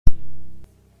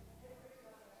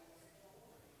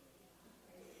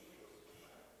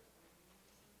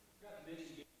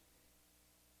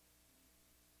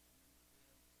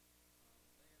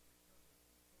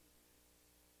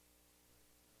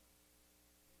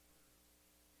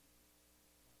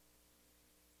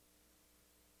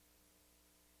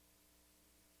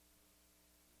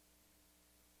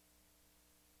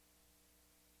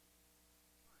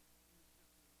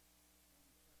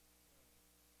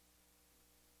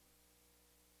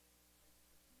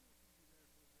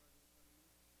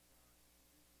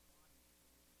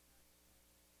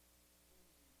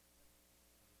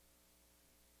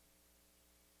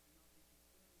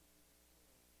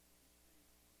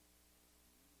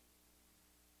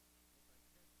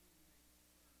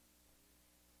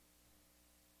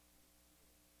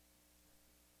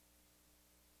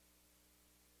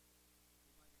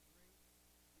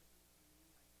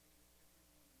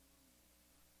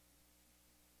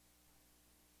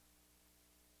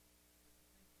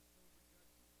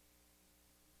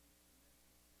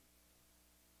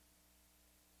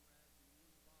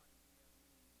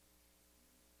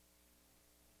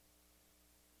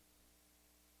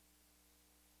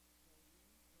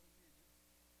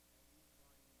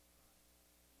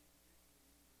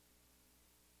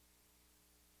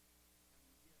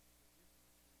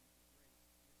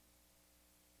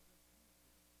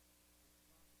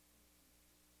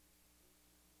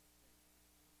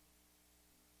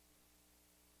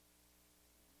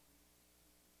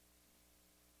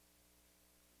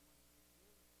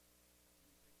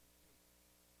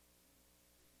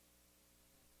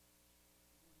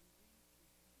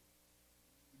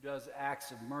who does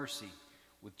acts of mercy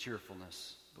with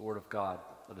cheerfulness. The Word of God.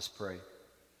 Let us pray.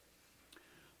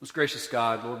 Most gracious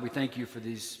God, Lord, we thank you for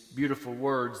these beautiful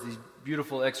words, these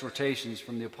beautiful exhortations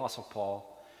from the Apostle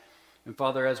Paul. And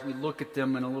Father, as we look at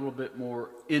them in a little bit more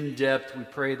in-depth, we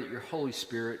pray that your Holy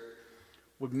Spirit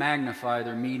would magnify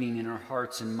their meaning in our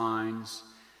hearts and minds,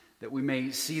 that we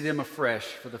may see them afresh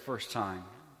for the first time,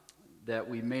 that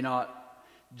we may not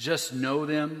just know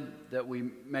them, that we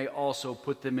may also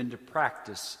put them into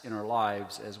practice in our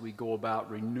lives as we go about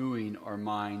renewing our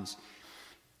minds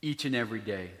each and every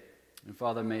day. And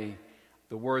Father, may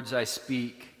the words I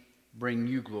speak bring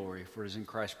you glory, for it is in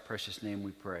Christ's precious name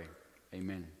we pray.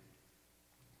 Amen.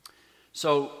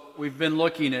 So we've been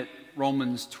looking at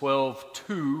Romans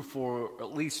 12:2 for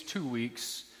at least 2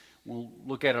 weeks. We'll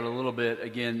look at it a little bit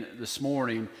again this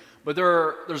morning. But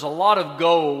there's a lot of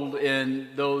gold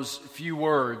in those few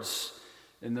words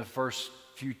in the first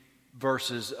few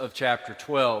verses of chapter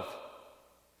 12.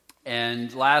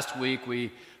 And last week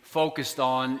we focused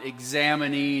on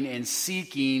examining and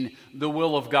seeking the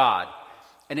will of God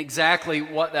and exactly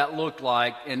what that looked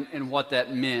like and what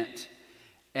that meant.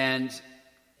 And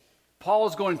Paul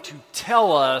is going to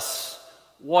tell us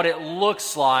what it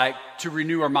looks like to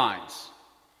renew our minds.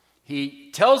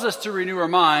 He tells us to renew our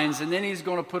minds, and then he's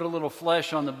going to put a little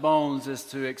flesh on the bones as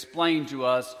to explain to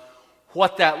us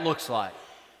what that looks like.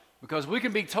 Because we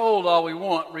can be told all we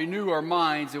want, renew our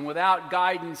minds, and without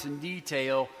guidance and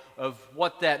detail of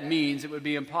what that means, it would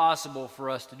be impossible for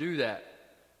us to do that.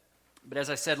 But as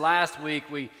I said last week,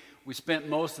 we spent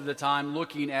most of the time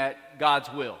looking at God's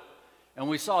will. And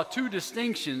we saw two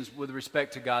distinctions with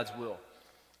respect to God's will.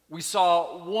 We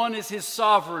saw one is his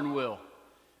sovereign will.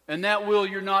 And that will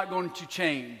you're not going to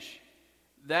change.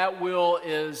 That will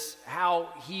is how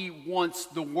he wants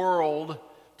the world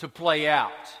to play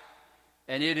out.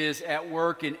 And it is at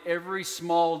work in every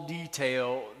small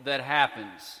detail that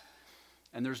happens.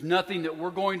 And there's nothing that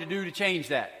we're going to do to change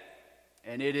that.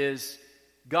 And it is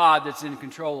God that's in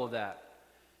control of that.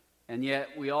 And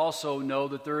yet we also know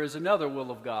that there is another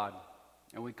will of God.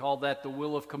 And we call that the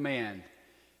will of command.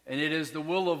 And it is the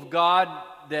will of God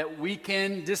that we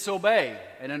can disobey.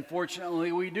 And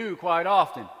unfortunately, we do quite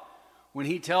often. When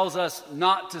he tells us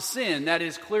not to sin, that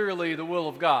is clearly the will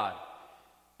of God.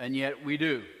 And yet we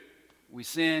do. We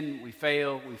sin, we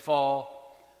fail, we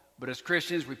fall. But as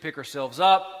Christians, we pick ourselves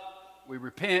up, we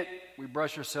repent, we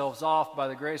brush ourselves off by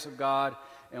the grace of God,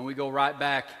 and we go right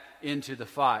back into the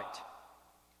fight.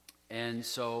 And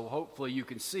so hopefully you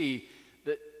can see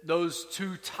that those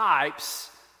two types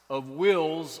of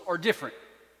wills are different.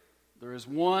 There is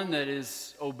one that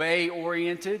is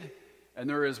obey-oriented, and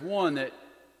there is one that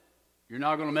you're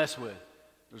not going to mess with.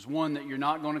 There's one that you're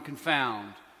not going to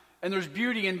confound. And there's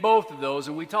beauty in both of those,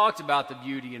 and we talked about the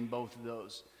beauty in both of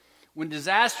those. When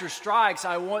disaster strikes,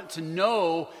 I want to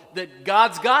know that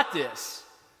God's got this.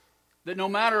 That no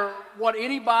matter what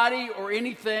anybody or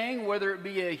anything, whether it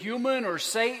be a human or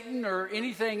Satan or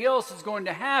anything else is going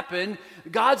to happen,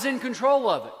 God's in control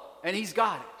of it, and he's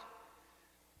got it.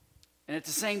 And at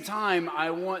the same time,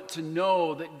 I want to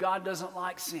know that God doesn't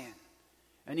like sin.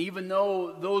 And even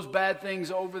though those bad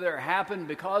things over there happen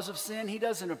because of sin, he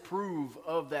doesn't approve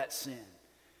of that sin.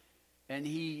 And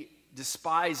he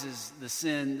despises the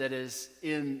sin that is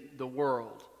in the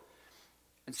world.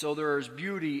 And so there is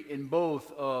beauty in both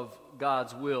of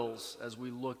God's wills as we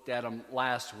looked at them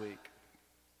last week.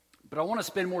 But I want to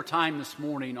spend more time this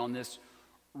morning on this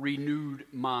renewed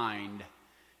mind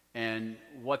and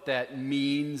what that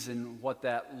means and what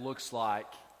that looks like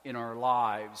in our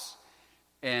lives.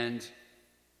 And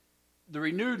the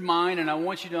renewed mind, and I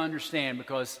want you to understand,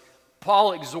 because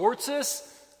Paul exhorts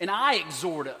us and I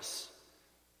exhort us.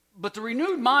 But the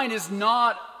renewed mind is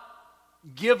not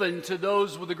given to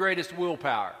those with the greatest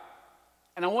willpower.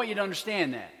 And I want you to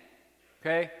understand that.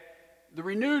 Okay? The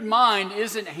renewed mind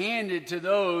isn't handed to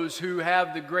those who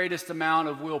have the greatest amount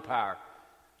of willpower,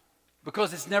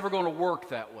 because it's never going to work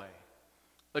that way.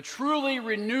 A truly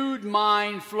renewed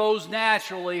mind flows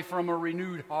naturally from a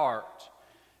renewed heart.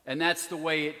 And that's the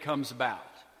way it comes about.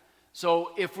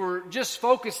 So if we're just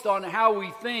focused on how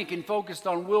we think and focused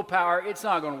on willpower, it's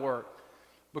not going to work.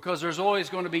 Because there's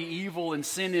always going to be evil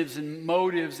incentives and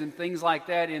motives and things like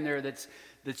that in there that's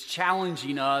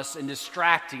challenging us and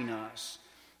distracting us.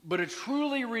 But a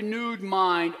truly renewed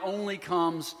mind only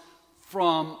comes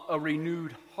from a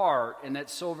renewed heart. And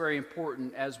that's so very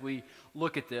important as we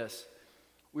look at this.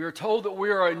 We are told that we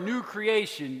are a new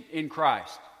creation in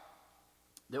Christ.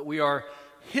 That we are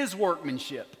his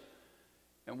workmanship.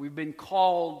 And we've been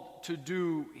called to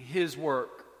do his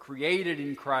work, created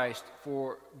in Christ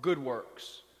for good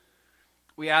works.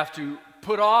 We have to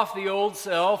put off the old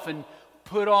self and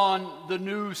put on the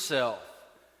new self.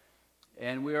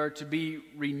 And we are to be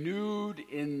renewed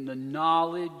in the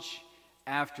knowledge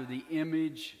after the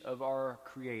image of our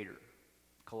Creator,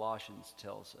 Colossians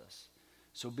tells us.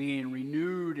 So being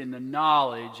renewed in the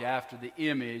knowledge after the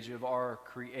image of our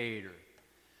Creator.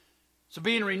 So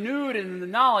being renewed in the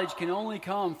knowledge can only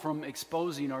come from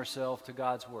exposing ourselves to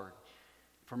God's Word,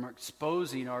 from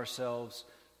exposing ourselves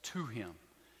to Him.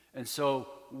 And so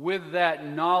with that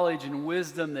knowledge and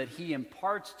wisdom that He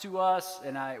imparts to us,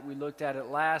 and we looked at it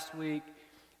last week,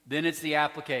 then it's the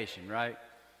application, right?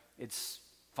 It's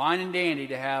fine and dandy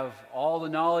to have all the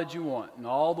knowledge you want and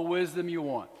all the wisdom you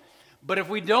want. But if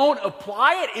we don't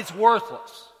apply it, it's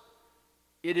worthless.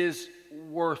 It is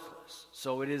worthless.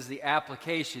 So it is the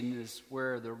application is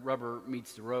where the rubber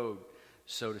meets the road,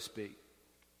 so to speak.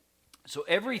 So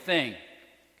everything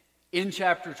in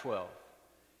chapter 12,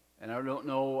 and I don't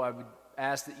know, I would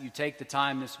ask that you take the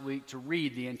time this week to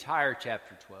read the entire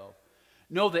chapter 12.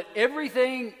 Know that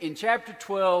everything in chapter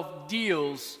 12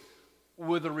 deals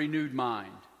with a renewed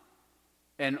mind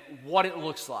and what it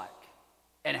looks like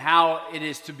and how it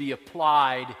is to be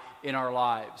applied in our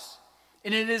lives.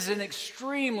 And it is an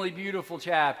extremely beautiful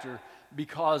chapter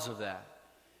because of that.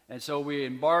 And so we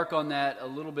embark on that a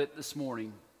little bit this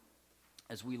morning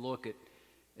as we look at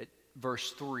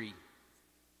verse 3.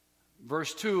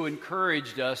 Verse 2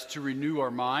 encouraged us to renew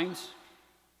our minds.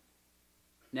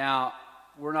 Now,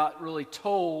 we're not really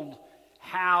told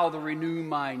how the renewed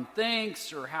mind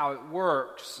thinks or how it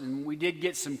works. And we did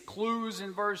get some clues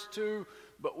in verse 2,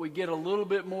 but we get a little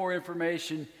bit more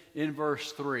information in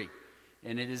verse 3.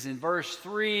 And it is in verse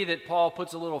 3 that Paul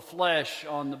puts a little flesh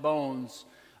on the bones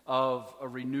of a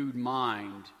renewed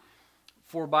mind.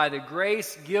 For by the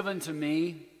grace given to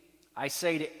me, I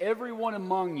say to everyone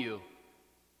among you,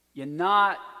 you're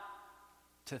not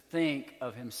to think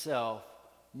of himself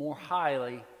more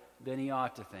highly than he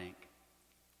ought to think,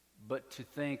 but to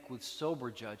think with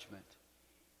sober judgment,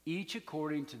 each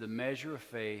according to the measure of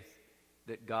faith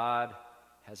that God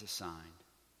has assigned.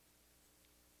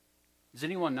 Does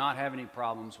anyone not have any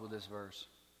problems with this verse?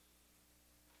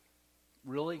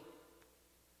 Really?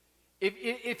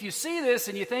 If you see this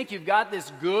and you think you've got this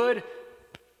good,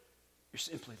 you're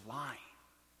simply lying.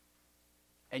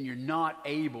 And you're not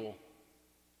able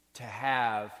to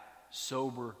have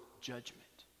sober judgment.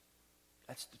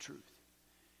 That's the truth.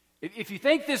 If you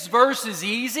think this verse is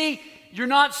easy, you're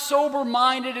not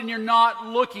sober-minded and you're not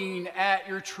looking at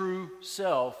your true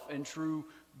self and true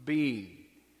being.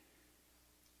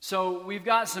 So we've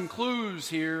got some clues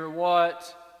here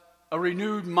what a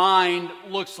renewed mind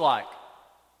looks like.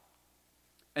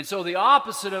 And so the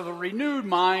opposite of a renewed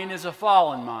mind is a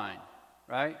fallen mind,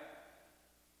 right?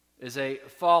 Is a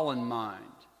fallen mind.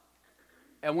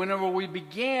 And whenever we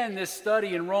began this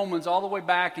study in Romans all the way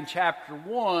back in chapter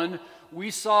 1, we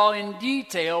saw in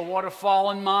detail what a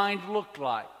fallen mind looked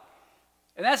like.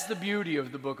 And that's the beauty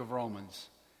of the book of Romans.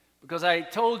 Because I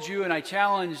told you and I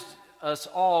challenged us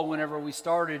all whenever we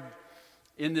started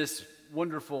in this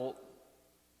wonderful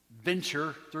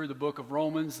venture through the book of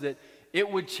Romans that it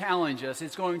would challenge us.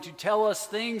 It's going to tell us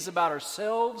things about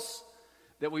ourselves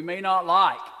that we may not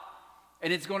like.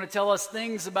 And it's going to tell us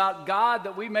things about God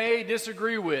that we may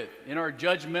disagree with in our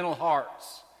judgmental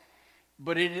hearts.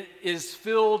 But it is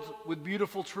filled with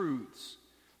beautiful truths.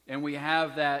 And we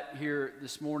have that here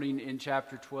this morning in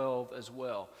chapter 12 as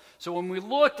well. So when we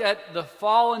looked at the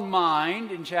fallen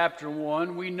mind in chapter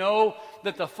 1, we know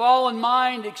that the fallen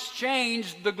mind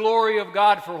exchanged the glory of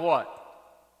God for what?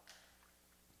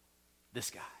 This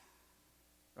guy,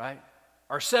 right?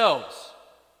 Ourselves.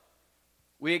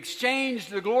 We exchanged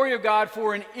the glory of God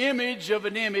for an image of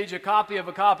an image, a copy of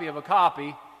a copy of a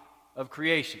copy of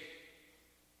creation.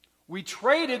 We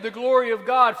traded the glory of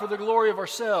God for the glory of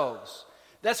ourselves.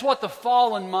 That's what the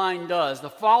fallen mind does. The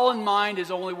fallen mind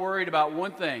is only worried about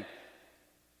one thing.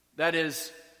 That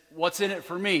is, what's in it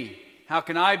for me? How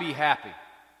can I be happy?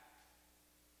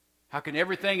 How can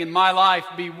everything in my life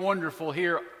be wonderful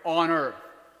here on earth?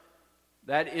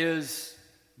 That is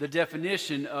the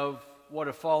definition of what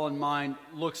a fallen mind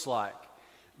looks like.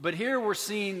 But here we're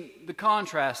seeing the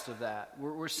contrast of that.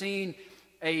 We're seeing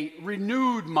a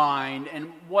renewed mind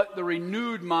and what the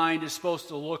renewed mind is supposed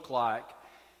to look like.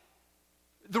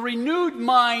 The renewed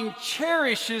mind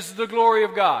cherishes the glory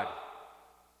of God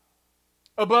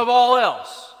above all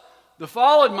else. The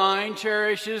fallen mind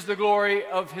cherishes the glory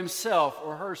of himself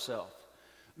or herself.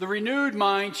 The renewed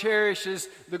mind cherishes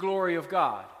the glory of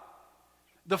God.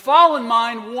 The fallen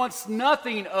mind wants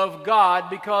nothing of God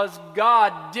because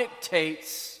God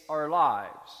dictates our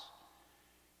lives.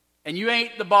 And you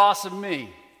ain't the boss of me,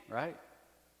 right?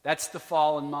 That's the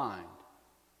fallen mind.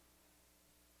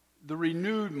 The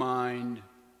renewed mind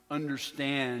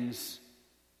understands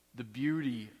the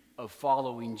beauty of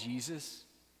following Jesus,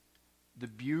 the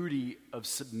beauty of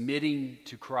submitting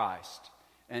to Christ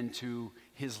and to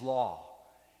His law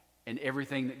and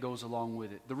everything that goes along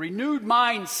with it. The renewed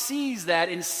mind sees that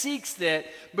and seeks that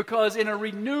because in a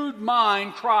renewed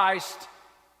mind, Christ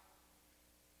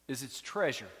is its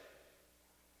treasure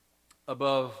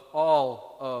above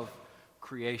all of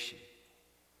creation.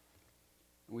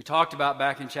 We talked about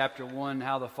back in chapter 1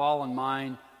 how the fallen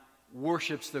mind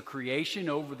worships the creation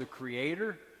over the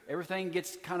Creator. Everything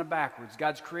gets kind of backwards.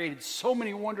 God's created so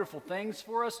many wonderful things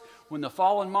for us. When the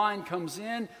fallen mind comes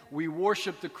in, we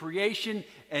worship the creation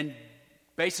and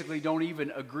basically don't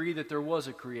even agree that there was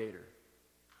a Creator.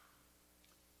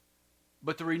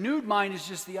 But the renewed mind is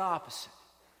just the opposite.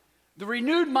 The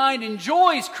renewed mind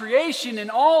enjoys creation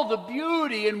and all the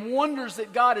beauty and wonders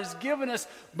that God has given us,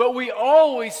 but we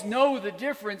always know the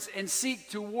difference and seek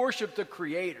to worship the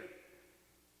Creator.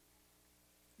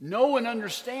 Know and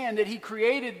understand that He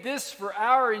created this for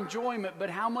our enjoyment, but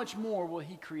how much more will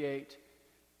He create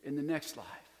in the next life?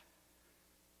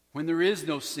 When there is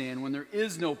no sin, when there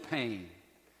is no pain,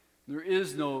 there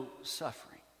is no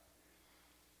suffering.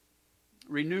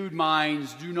 Renewed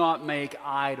minds do not make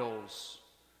idols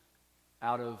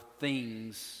out of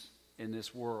things in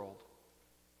this world.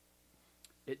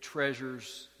 It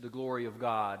treasures the glory of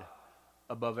God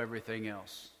above everything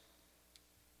else.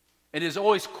 It is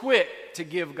always quick to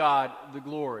give God the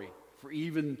glory for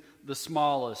even the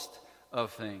smallest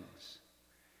of things.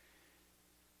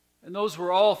 And those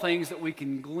were all things that we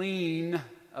can glean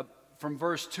from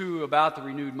verse 2 about the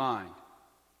renewed mind.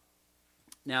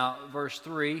 Now, verse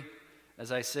 3,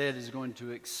 as I said, is going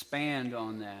to expand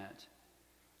on that.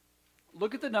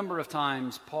 Look at the number of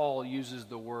times Paul uses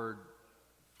the word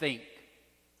think.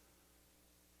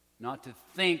 Not to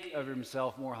think of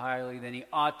himself more highly than he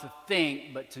ought to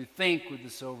think, but to think with the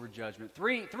sober judgment.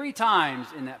 Three times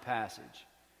in that passage.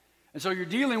 And so you're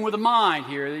dealing with a mind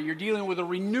here. You're dealing with a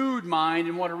renewed mind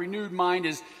and what a renewed mind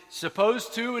is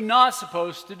supposed to and not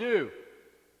supposed to do.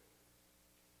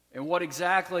 And what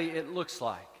exactly it looks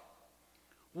like.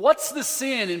 What's the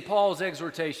sin in Paul's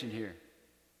exhortation here?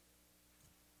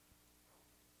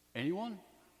 Anyone?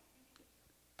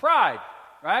 Pride,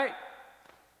 right?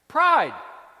 Pride.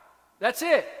 That's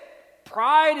it.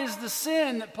 Pride is the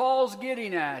sin that Paul's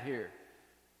getting at here.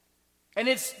 And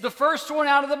it's the first one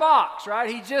out of the box, right?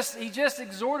 He just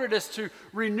exhorted us to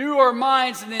renew our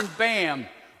minds, and then bam,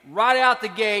 right out the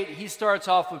gate, he starts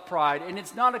off with pride. And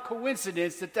it's not a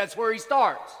coincidence that that's where he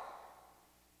starts.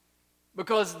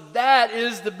 Because that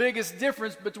is the biggest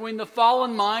difference between the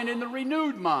fallen mind and the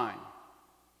renewed mind.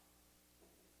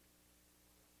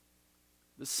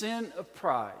 The sin of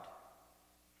pride.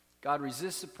 God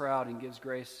resists the proud and gives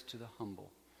grace to the humble.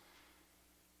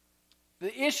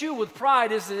 The issue with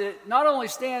pride is that it not only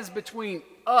stands between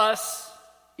us,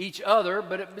 each other,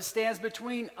 but it stands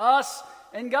between us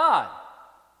and God.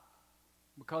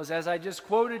 Because as I just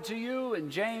quoted to you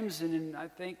in James, and I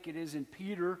think it is in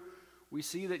Peter, we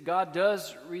see that God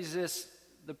does resist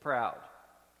the proud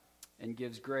and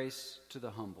gives grace to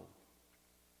the humble.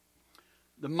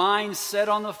 The mind set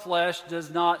on the flesh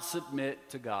does not submit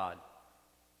to God.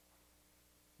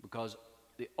 Because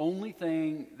the only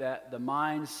thing that the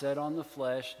mind set on the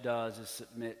flesh does is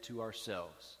submit to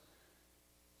ourselves.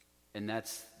 And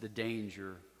that's the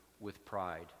danger with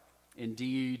pride.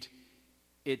 Indeed,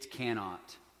 it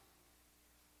cannot.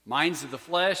 Minds of the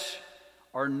flesh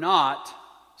are not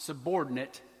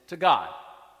subordinate to God.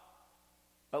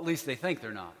 At least they think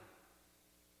they're not.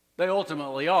 They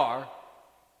ultimately are,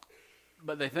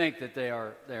 but they think that they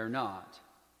are not.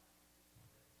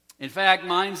 In fact,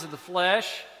 minds of the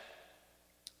flesh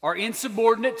are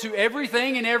insubordinate to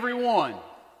everything and everyone.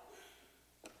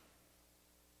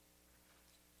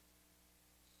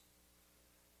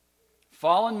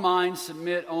 Fallen minds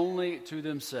submit only to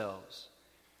themselves.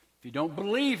 If you don't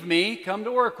believe me, come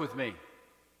to work with me.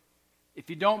 If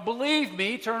you don't believe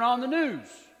me, turn on the news.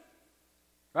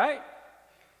 Right?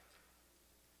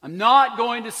 I'm not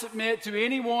going to submit to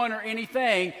anyone or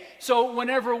anything. So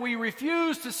whenever we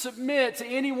refuse to submit to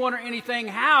anyone or anything,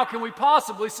 how can we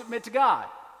possibly submit to God?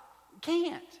 We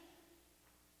can't.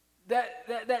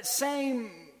 That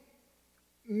same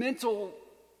mental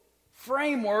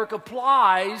framework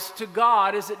applies to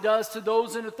God as it does to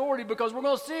those in authority, because we're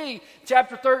going to see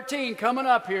chapter 13 coming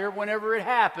up here whenever it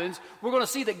happens. We're going to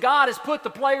see that God has put the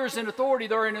players in authority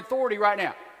that are in authority right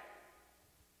now.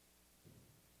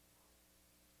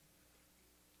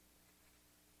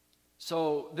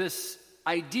 So this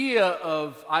idea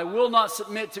of I will not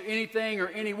submit to anything or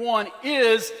anyone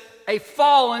is a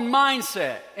fallen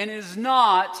mindset and is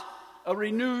not a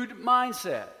renewed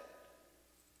mindset.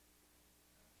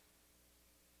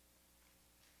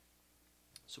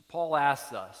 So Paul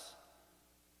asks us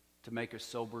to make a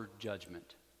sober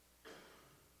judgment.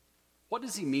 What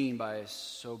does he mean by a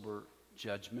sober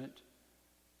judgment?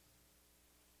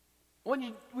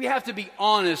 We have to be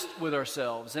honest with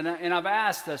ourselves, and I've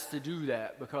asked us to do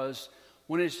that because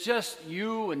when it's just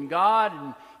you and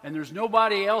God and there's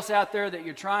nobody else out there that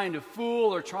you're trying to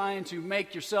fool or trying to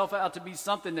make yourself out to be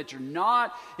something that you're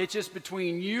not, it's just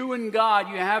between you and God,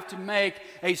 you have to make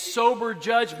a sober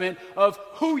judgment of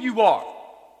who you are.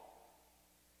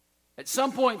 At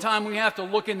some point in time, we have to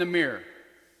look in the mirror.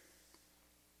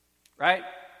 Right?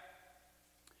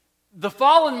 The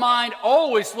fallen mind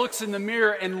always looks in the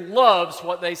mirror and loves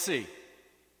what they see.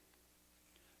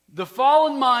 The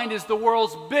fallen mind is the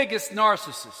world's biggest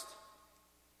narcissist.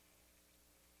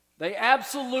 They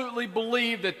absolutely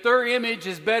believe that their image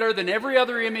is better than every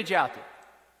other image out there.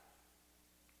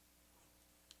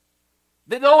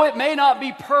 That though it may not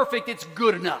be perfect, it's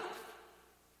good enough.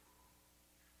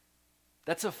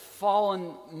 That's a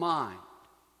fallen mind.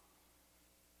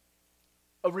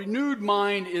 A renewed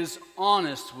mind is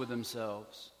honest with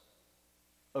themselves.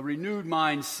 A renewed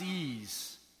mind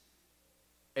sees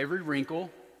every wrinkle,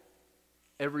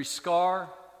 every scar,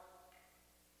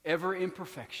 every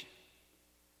imperfection.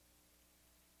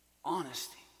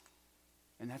 Honesty.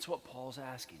 And that's what Paul's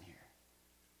asking here.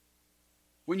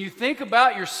 When you think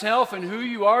about yourself and who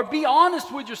you are, be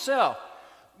honest with yourself.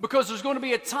 Because there's going to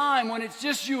be a time when it's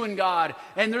just you and God,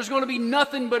 and there's going to be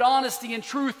nothing but honesty and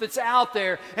truth that's out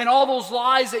there, and all those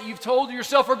lies that you've told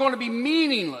yourself are going to be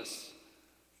meaningless.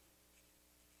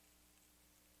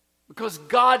 Because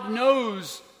God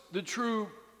knows the true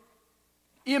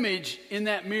image in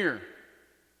that mirror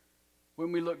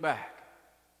when we look back.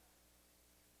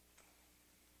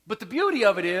 But the beauty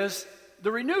of it is,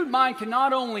 the renewed mind can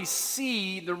not only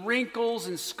see the wrinkles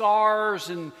and scars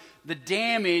and the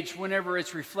damage whenever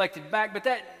it's reflected back, but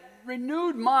that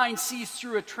renewed mind sees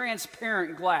through a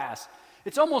transparent glass.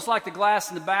 It's almost like the glass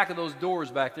in the back of those doors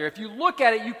back there. If you look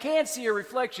at it, you can't see a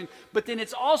reflection, but then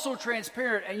it's also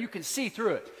transparent and you can see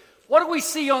through it. What do we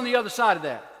see on the other side of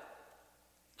that?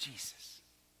 Jesus.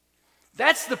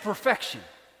 That's the perfection.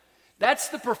 That's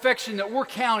the perfection that we're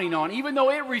counting on, even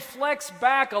though it reflects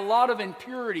back a lot of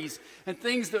impurities and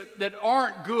things that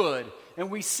aren't good, and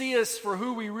we see us for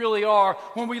who we really are.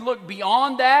 When we look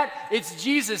beyond that, it's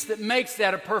Jesus that makes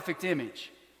that a perfect image.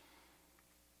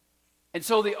 And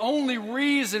so the only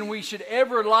reason we should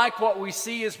ever like what we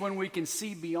see is when we can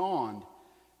see beyond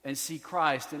and see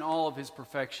Christ in all of His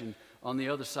perfection on the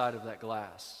other side of that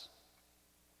glass.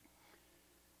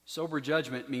 Sober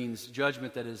judgment means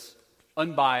judgment that is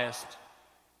unbiased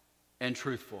and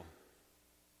truthful.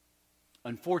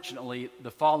 Unfortunately,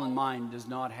 the fallen mind does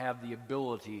not have the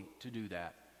ability to do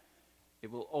that.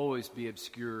 It will always be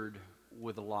obscured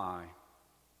with a lie.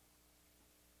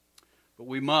 But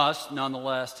we must,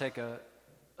 nonetheless, take a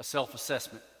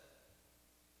self-assessment.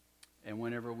 And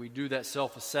whenever we do that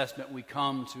self-assessment, we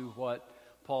come to what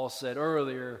Paul said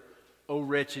earlier, "O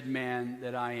wretched man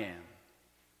that I am,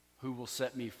 who will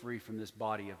set me free from this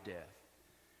body of death?"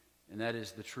 And that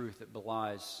is the truth that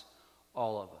belies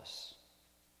all of us.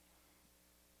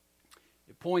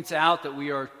 It points out that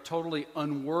we are totally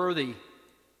unworthy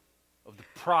of the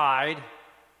pride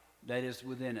that is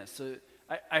within us. So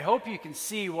I hope you can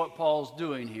see what Paul's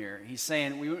doing here. He's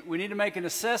saying we need to make an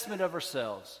assessment of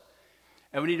ourselves.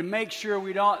 And we need to make sure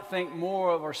we don't think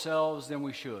more of ourselves than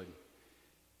we should.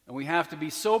 And we have to be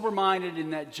sober-minded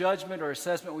in that judgment or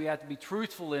assessment. We have to be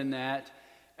truthful in that.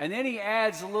 And then he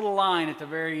adds a little line at the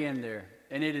very end there.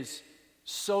 And it is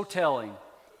so telling.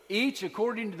 Each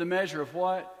according to the measure of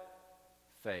what?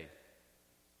 Faith.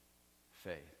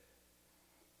 Faith.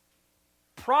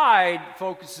 Pride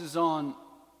focuses on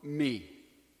me.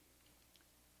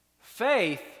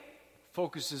 Faith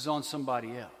focuses on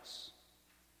somebody else.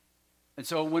 And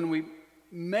so when we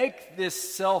make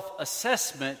this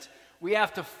self-assessment, we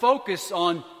have to focus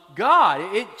on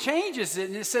God. It changes it,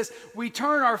 and it says we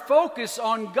turn our focus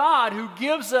on God who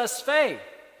gives us faith.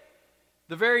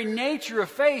 The very nature of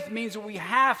faith means that we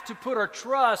have to put our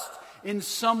trust in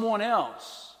someone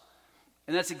else.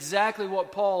 And that's exactly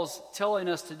what Paul's telling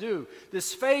us to do.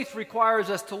 This faith requires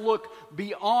us to look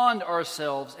beyond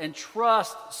ourselves and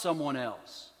trust someone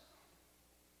else.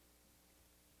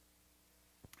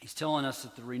 He's telling us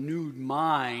that the renewed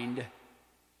mind,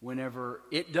 whenever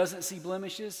it doesn't see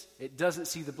blemishes, it doesn't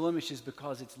see the blemishes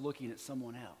because it's looking at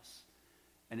someone else.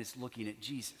 And it's looking at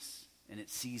Jesus. And it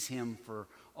sees Him for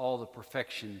all the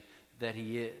perfection that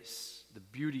He is. The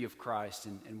beauty of Christ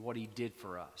and what He did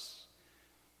for us.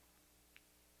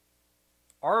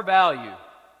 Our value,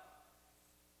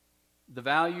 the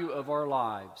value of our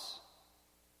lives,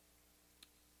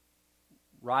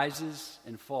 rises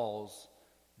and falls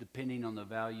depending on the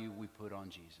value we put on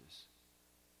Jesus.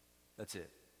 That's it.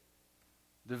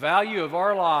 The value of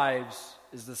our lives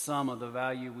is the sum of the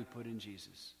value we put in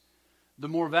Jesus. The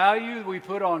more value we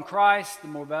put on Christ, the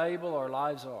more valuable our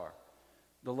lives are.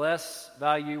 The less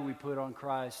value we put on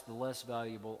Christ, the less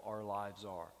valuable our lives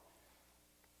are.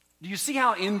 Do you see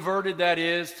how inverted that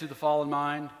is to the fallen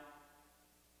mind?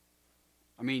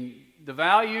 I mean, the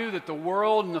value that the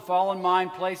world and the fallen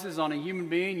mind places on a human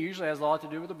being usually has a lot to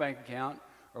do with a bank account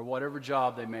or whatever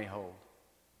job they may hold.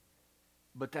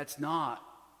 But that's not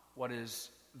what is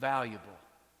valuable.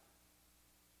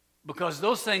 Because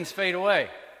those things fade away.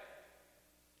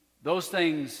 Those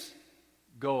things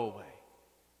go away.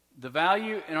 The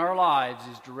value in our lives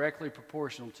is directly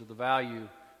proportional to the value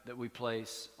that we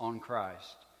place on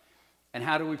Christ. And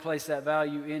how do we place that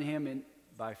value in Him?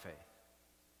 By faith.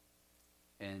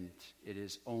 And it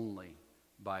is only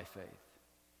by faith.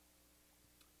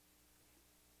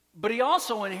 But He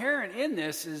also, inherent in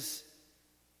this, is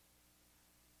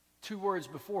two words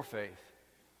before faith.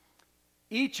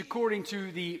 Each according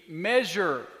to the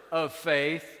measure of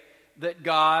faith that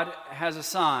God has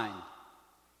assigned.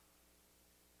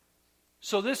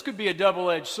 So this could be a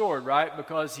double-edged sword, right?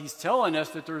 Because He's telling us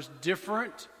that there's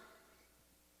different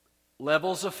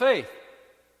levels of faith.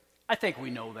 I think we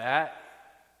know that.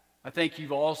 I think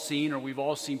you've all seen, or we've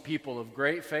all seen people of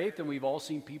great faith, and we've all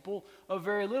seen people of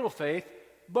very little faith,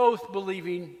 both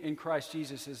believing in Christ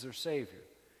Jesus as their Savior.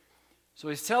 So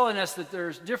He's telling us that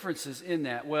there's differences in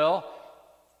that. Well,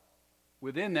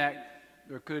 within that,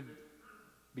 there could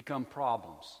become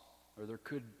problems, or there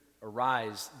could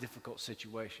arise difficult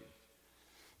situations.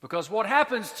 Because what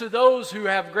happens to those who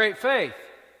have great faith?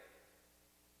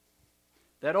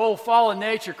 That old fallen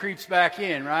nature creeps back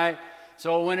in, right?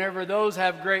 So whenever those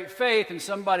have great faith and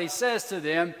somebody says to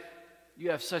them, "You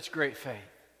have such great faith."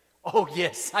 "Oh,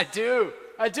 yes, I do.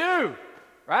 I do."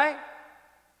 Right?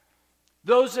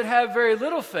 Those that have very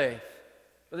little faith,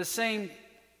 by the same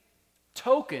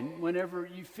token, whenever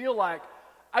you feel like,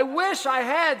 "I wish I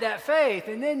had that faith,"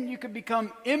 and then you can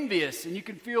become envious and you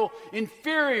can feel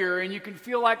inferior and you can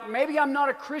feel like maybe I'm not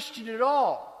a Christian at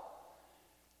all.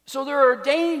 So there are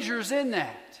dangers in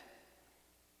that.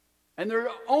 And they're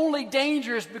only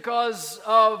dangerous because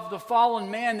of the fallen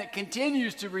man that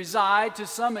continues to reside to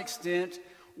some extent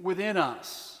within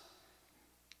us.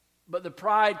 But the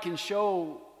pride can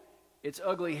show its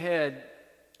ugly head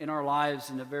in our lives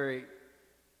in a very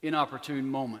inopportune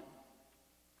moment.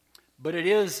 But it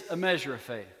is a measure of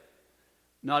faith.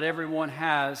 Not everyone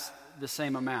has the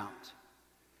same amount.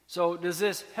 So does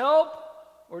this help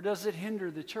or does it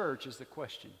hinder the church is the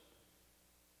question.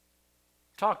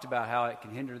 Talked about how it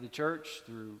can hinder the church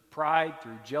through pride,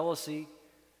 through jealousy,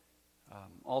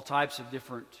 all types of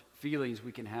different feelings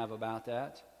we can have about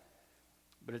that.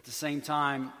 But at the same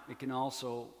time, it can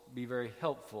also be very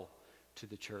helpful to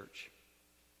the church.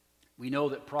 We know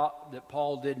that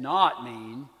Paul did not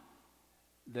mean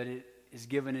that it is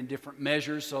given in different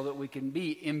measures so that we can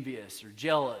be envious or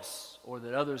jealous or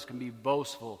that others can be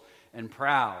boastful and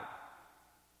proud.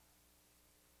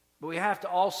 But we have to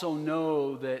also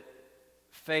know that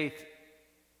faith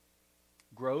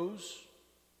grows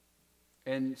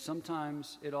and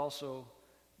sometimes it also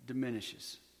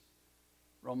diminishes.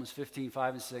 Romans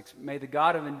 15:5-6. May the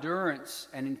God of endurance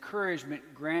and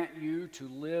encouragement grant you to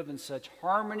live in such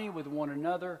harmony with one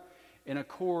another in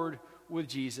accord with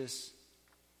Jesus,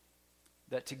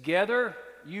 that together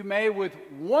you may with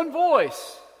one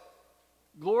voice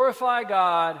glorify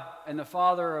God and the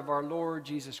Father of our Lord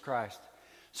Jesus Christ.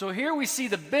 So here we see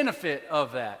the benefit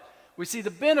of that. We see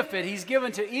the benefit. He's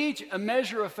given to each a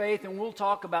measure of faith, and we'll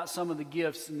talk about some of the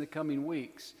gifts in the coming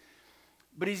weeks.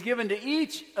 But He's given to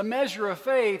each a measure of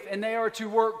faith, and they are to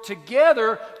work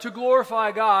together to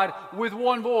glorify God with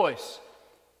one voice.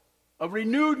 A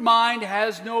renewed mind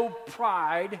has no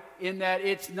pride in that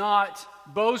it's not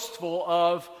boastful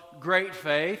of great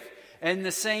faith, and in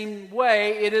the same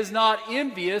way, it is not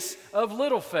envious of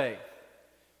little faith.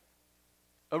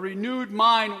 A renewed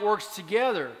mind works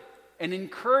together and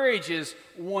encourages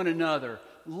one another,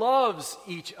 loves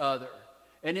each other,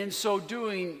 and in so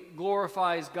doing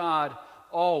glorifies God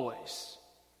always.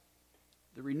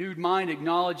 The renewed mind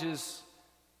acknowledges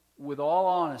with all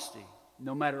honesty,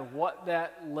 no matter what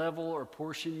that level or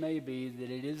portion may be,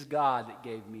 that it is God that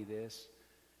gave me this.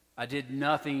 I did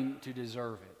nothing to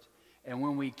deserve it. And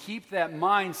when we keep that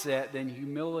mindset, then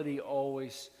humility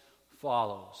always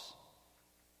follows.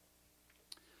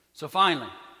 So finally,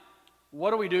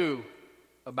 what do we do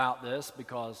about this?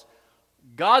 Because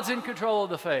God's in control of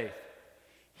the faith.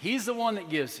 He's the one that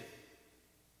gives it.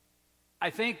 I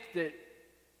think that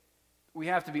we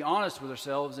have to be honest with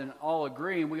ourselves and all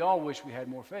agree, and we all wish we had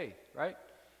more faith, right?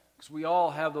 Because we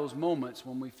all have those moments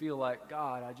when we feel like,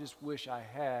 God, I just wish I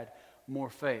had more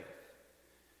faith.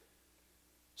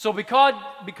 So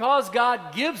because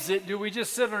God gives it, do we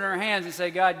just sit on our hands and say,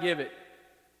 God, give it,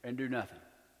 and do nothing?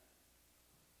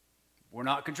 We're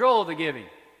not in control of the giving.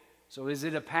 So is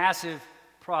it a passive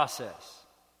process?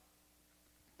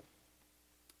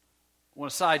 I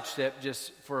want to sidestep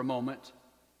just for a moment.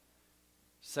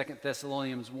 2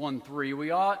 Thessalonians 1:3,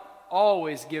 we ought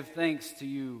always give thanks to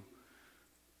you,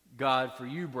 God, for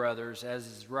you, brothers, as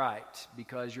is right,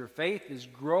 because your faith is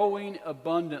growing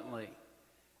abundantly,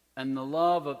 and the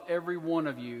love of every one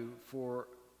of you for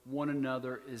one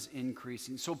another is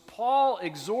increasing. So Paul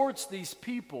exhorts these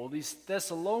people, these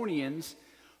Thessalonians,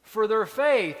 for their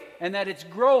faith and that it's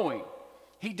growing.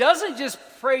 He doesn't just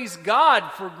praise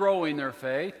God for growing their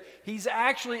faith. He's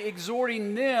actually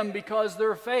exhorting them because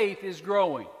their faith is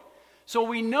growing. So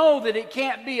we know that it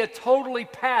can't be a totally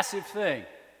passive thing.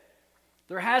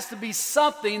 There has to be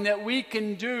something that we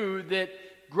can do that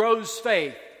grows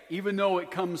faith, even though it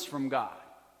comes from God.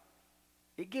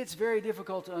 It gets very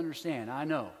difficult to understand. I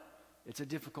know. It's a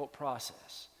difficult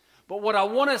process. But what I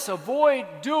want us to avoid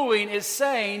doing is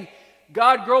saying,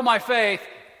 God, grow my faith,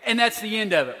 and that's the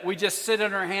end of it. We just sit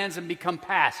on our hands and become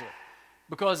passive,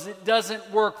 because it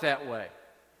doesn't work that way.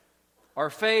 Our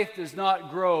faith does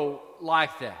not grow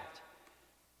like that.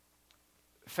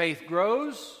 Faith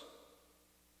grows,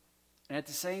 and at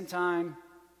the same time,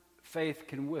 faith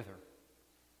can wither.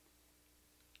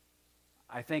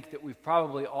 I think that we've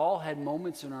probably all had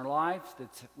moments in our lives that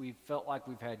we've felt like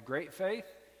we've had great faith,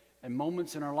 and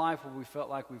moments in our life where we felt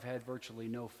like we've had virtually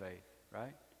no faith,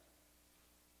 right?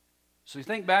 So you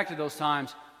think back to those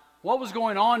times. What was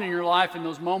going on in your life in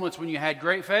those moments when you had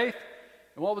great faith?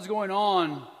 And what was going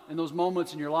on in those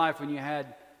moments in your life when you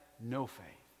had no faith?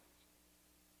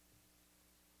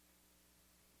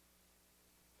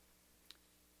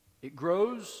 It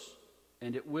grows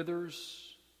and it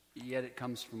withers, yet it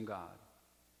comes from God.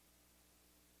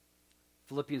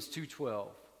 Philippians 2:12.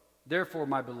 Therefore,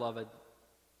 my beloved,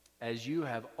 as you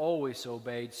have always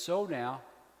obeyed, so now,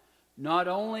 not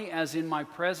only as in my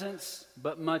presence,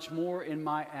 but much more in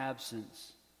my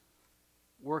absence,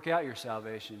 work out your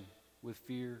salvation with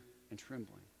fear and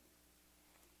trembling.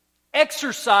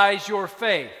 Exercise your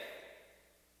faith.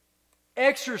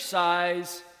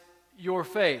 Exercise your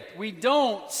faith. We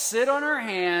don't sit on our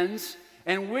hands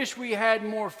and wish we had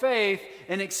more faith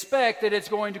and expect that it's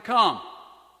going to come.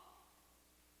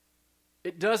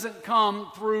 It doesn't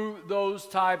come through those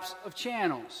types of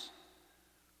channels.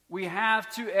 We have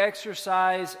to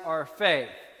exercise our faith.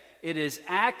 It is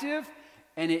active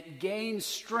and it gains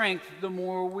strength the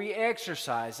more we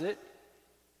exercise it.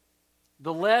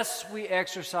 The less we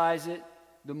exercise it,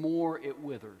 the more it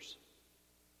withers.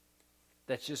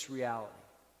 That's just reality.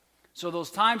 So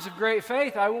those times of great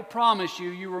faith, I will promise you,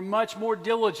 you were much more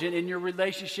diligent in your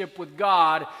relationship with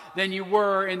God than you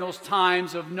were in those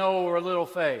times of no or little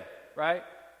faith, right?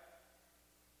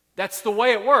 That's the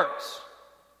way it works.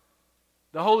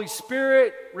 The Holy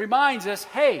Spirit reminds us,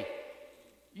 hey,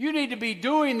 you need to be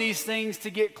doing these things to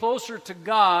get closer to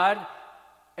God,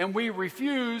 and we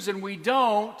refuse and we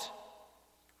don't,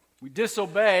 we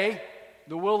disobey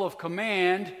the will of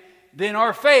command, then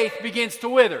our faith begins to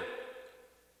wither.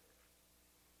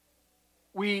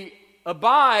 We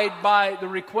abide by the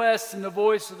requests and the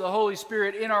voice of the Holy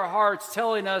Spirit in our hearts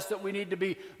telling us that we need to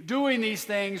be doing these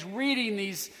things, reading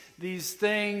these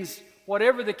things,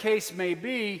 whatever the case may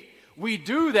be. We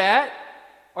do that,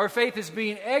 our faith is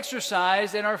being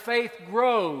exercised, and our faith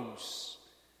grows.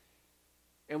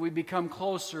 And we become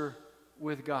closer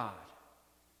with God.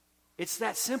 It's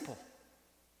that simple.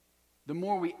 The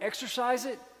more we exercise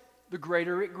it, the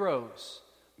greater it grows.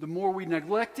 The more we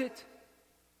neglect it,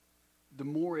 the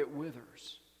more it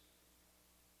withers.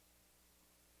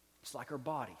 It's like our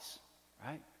bodies,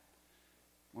 right?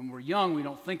 When we're young, we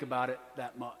don't think about it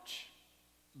that much.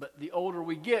 But the older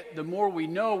we get, the more we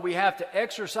know we have to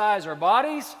exercise our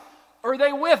bodies or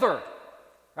they wither,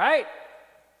 right?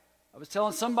 I was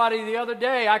telling somebody the other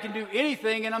day, I can do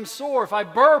anything and I'm sore. If I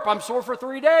burp, I'm sore for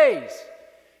 3 days.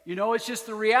 You know, it's just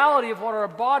the reality of what our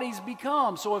bodies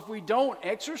become. So if we don't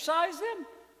exercise them,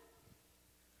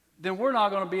 then we're not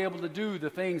going to be able to do the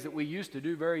things that we used to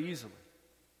do very easily.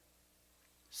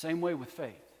 Same way with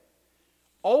faith.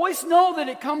 Always know that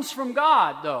it comes from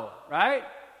God, though, right?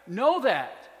 Know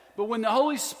that. But when the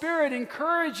Holy Spirit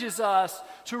encourages us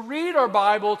to read our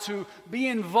Bible, to be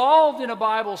involved in a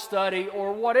Bible study,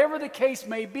 or whatever the case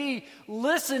may be,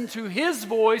 listen to His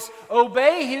voice,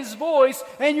 obey His voice,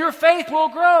 and your faith will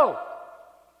grow.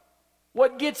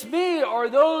 What gets me are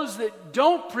those that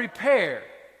don't prepare,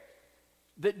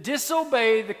 that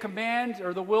disobey the command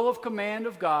or the will of command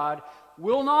of God,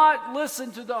 will not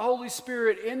listen to the Holy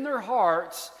Spirit in their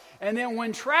hearts, and then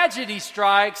when tragedy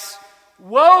strikes,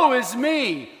 woe is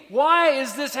me. Why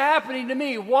is this happening to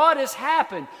me? What has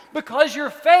happened? Because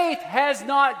your faith has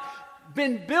not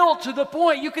been built to the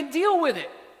point you can deal with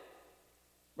it.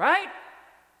 Right?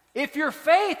 If your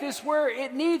faith is where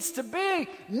it needs to be,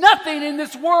 nothing in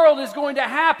this world is going to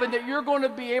happen that you're going to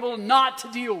be able not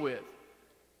to deal with.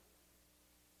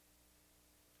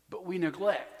 But we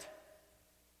neglect.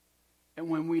 And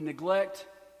when we neglect,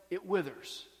 it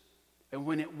withers. And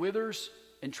when it withers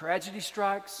and tragedy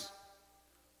strikes,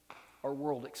 our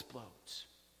world explodes.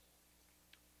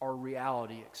 Our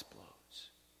reality explodes.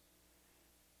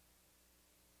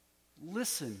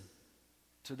 Listen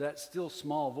to that still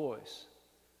small voice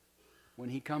when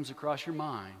he comes across your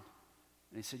mind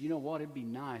and he said, you know what, it'd be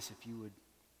nice if you would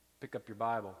pick up your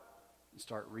Bible and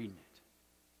start reading it.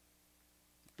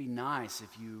 It'd be nice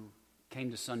if you came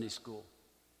to Sunday school,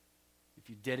 if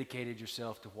you dedicated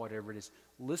yourself to whatever it is.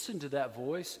 Listen to that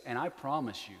voice, and I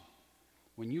promise you,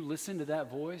 when you listen to that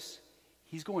voice,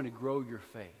 he's going to grow your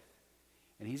faith.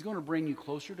 And he's going to bring you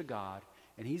closer to God,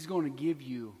 and he's going to give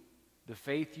you the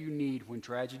faith you need when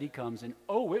tragedy comes, and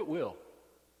oh, it will.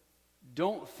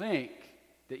 Don't think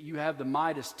that you have the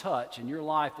Midas touch in your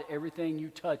life, that everything you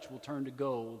touch will turn to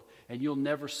gold, and you'll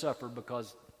never suffer,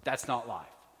 because that's not life.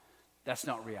 That's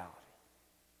not reality.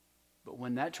 But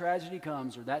when that tragedy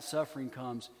comes or that suffering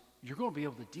comes, you're going to be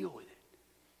able to deal with it.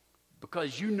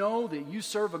 Because you know that you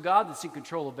serve a God that's in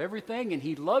control of everything, and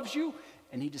he loves you,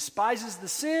 and he despises the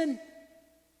sin,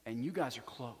 and you guys are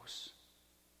close.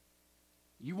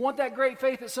 You want that great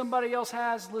faith that somebody else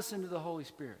has? Listen to the Holy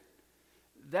Spirit.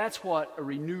 That's what a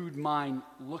renewed mind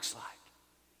looks like.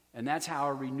 And that's how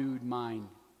a renewed mind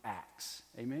acts.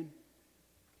 Amen?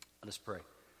 Let us pray.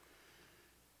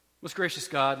 Most gracious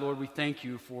God, Lord, we thank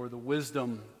you for the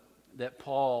wisdom that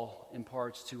Paul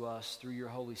imparts to us through your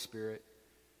Holy Spirit.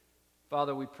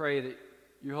 Father, we pray that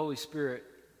your Holy Spirit,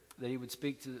 that he would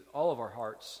speak to all of our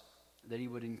hearts, that he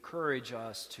would encourage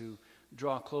us to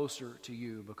draw closer to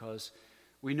you, because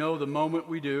we know the moment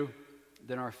we do,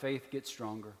 then our faith gets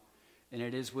stronger. And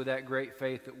it is with that great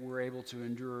faith that we're able to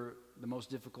endure the most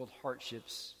difficult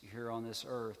hardships here on this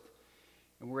earth.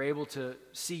 And we're able to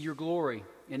see your glory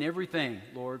in everything,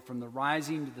 Lord, from the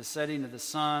rising to the setting of the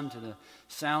sun, to the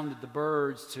sound of the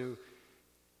birds, to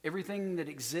everything that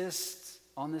exists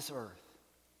on this earth.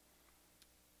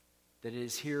 That it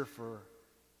is here for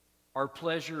our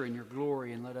pleasure and your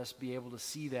glory, and let us be able to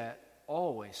see that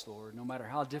always, Lord, no matter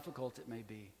how difficult it may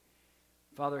be.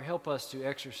 Father, help us to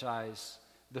exercise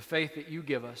the faith that you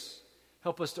give us.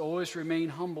 Help us to always remain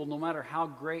humble, no matter how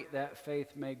great that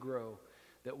faith may grow,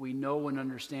 that we know and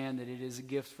understand that it is a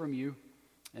gift from you,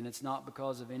 and it's not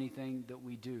because of anything that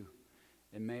we do.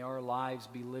 And may our lives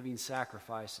be living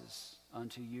sacrifices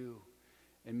unto you,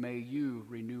 and may you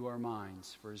renew our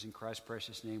minds. For it is in Christ's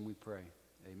precious name we pray.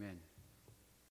 Amen.